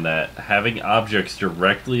understand that having objects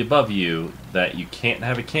directly above you that you can't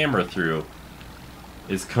have a camera through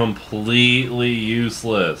is completely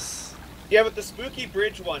useless. Yeah, but the Spooky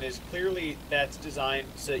Bridge one is clearly that's designed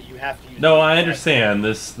so that you have to use... No, I understand.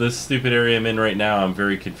 This stupid area I'm in right now I'm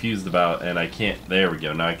very confused about, and I can't... There we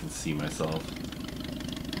go, now I can see myself.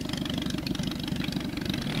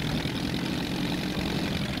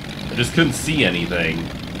 I just couldn't see anything.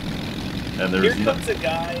 And there was Here comes a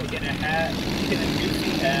guy in a hat, in a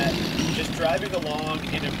goofy hat, just driving along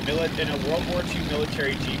in a World War II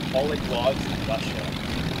military jeep hauling logs in Russia.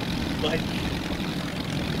 Like,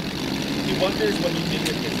 he wonders what he did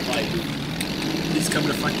with his life. He's coming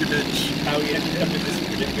to fuck your bitch. How he ended up in this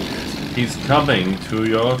predicament. He's coming to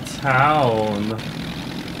your town.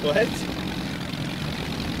 What?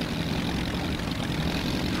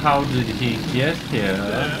 How did he get here?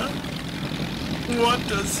 Yeah? What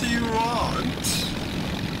does he want?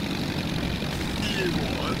 He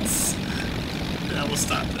wants... Yeah, we'll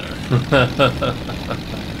stop there.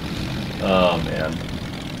 Oh, man.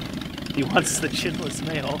 He wants the chinless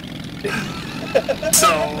male. So...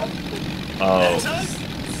 Oh,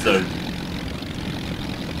 so...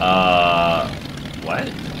 What?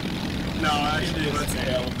 No, actually, let's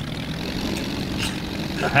go.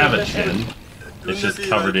 I have a chin. It's Wouldn't just it be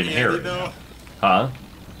covered like in Andy, hair. though? Huh?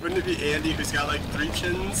 Wouldn't it be Andy who's got like 3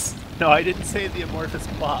 chins? No, I didn't say the amorphous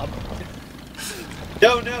blob.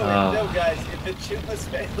 No, guys, if the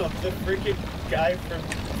chinless male, the freaking guy from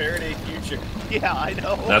Faraday Future. Yeah, I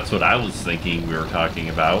know. That's what I was thinking we were talking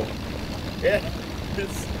about. Yeah,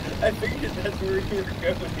 I figured that's where you were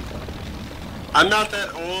going. I'm not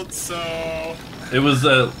that old, so... It was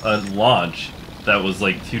a launch that was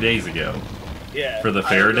like 2 days ago. Yeah. For the I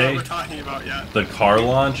don't know Faraday? what we're talking about yet. The car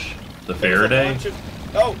launch? The There was a Faraday? bunch of-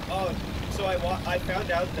 so I found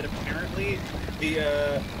out that apparently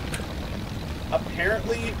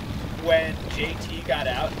when JT got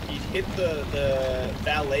out, he hit the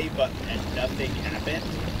valet button and nothing happened.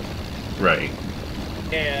 Right.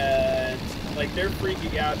 And like they're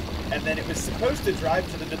freaking out. And then it was supposed to drive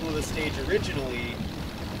to the middle of the stage originally,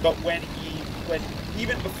 but when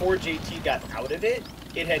even before JT got out of it,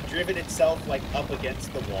 it had driven itself like up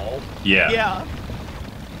against the wall. Yeah. Yeah.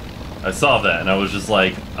 I saw that and I was just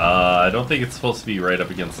like, I don't think it's supposed to be right up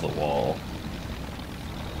against the wall.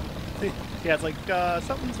 Yeah, it's like,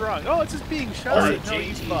 something's wrong. Oh, it's just being shot. Are No, you-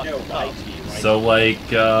 you JT, fucked no, up. YT, right? So,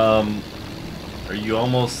 like, are you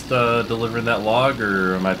almost delivering that log,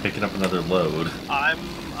 or am I picking up another load? I'm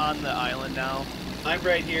on the island now. I'm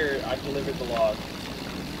right here. I've delivered the log.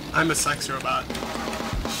 I'm a sex robot.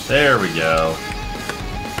 There we go.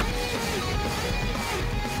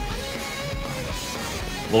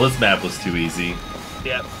 Well, this map was too easy.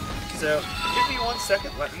 Yep. So, give me 1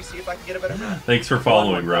 second. Let me see if I can get a better map. Thanks for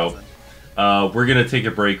following, Ro. 1000. We're gonna take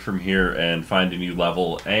a break from here and find a new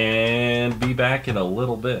level, and be back in a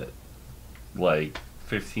little bit. Like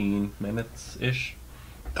 15 minutes-ish.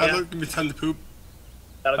 That'll give me time to poop.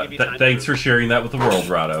 That'll give you time. Thanks for sharing that with the world,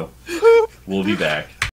 Rado. We'll be back.